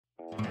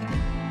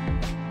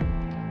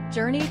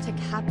Journey to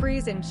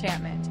Capri's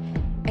Enchantment,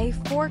 a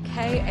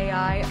 4K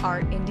AI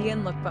art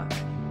Indian lookbook.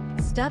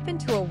 Step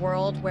into a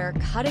world where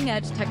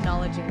cutting-edge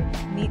technology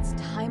meets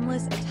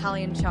timeless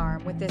Italian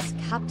charm with this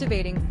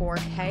captivating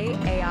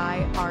 4K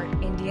AI art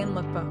Indian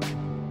lookbook.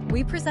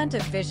 We present a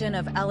vision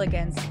of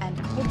elegance and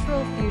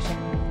cultural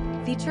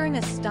fusion, featuring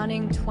a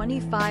stunning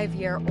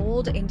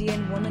 25-year-old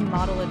Indian woman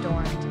model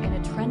adorned in a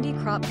trendy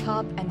crop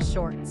top and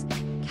shorts,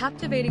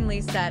 captivatingly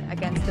set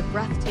against the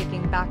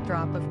breathtaking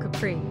backdrop of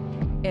Capri,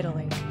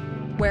 Italy,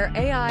 where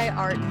AI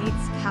art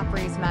meets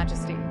Capri's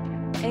majesty.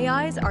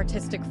 AI's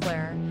artistic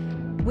flair.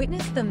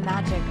 Witness the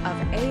magic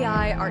of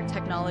AI art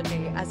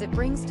technology as it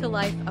brings to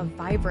life a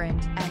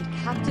vibrant and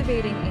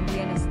captivating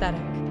Indian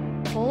aesthetic.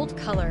 Bold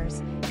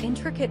colors,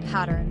 intricate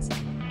patterns,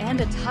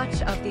 and a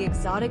touch of the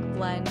exotic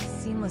blend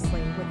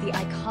seamlessly with the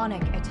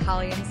iconic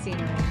Italian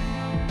scenery.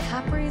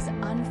 Capri's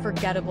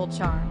unforgettable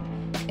charm.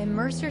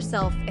 Immerse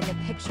yourself in the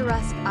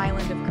picturesque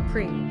island of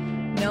Capri,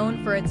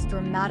 known for its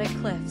dramatic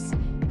cliffs,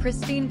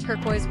 pristine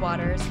turquoise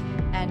waters,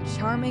 and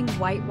charming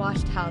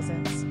whitewashed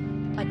houses.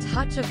 A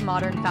touch of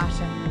modern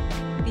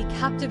fashion. Be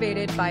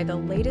captivated by the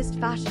latest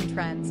fashion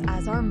trends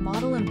as our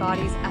model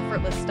embodies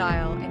effortless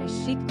style in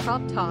a chic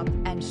crop top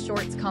and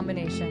shorts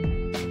combination.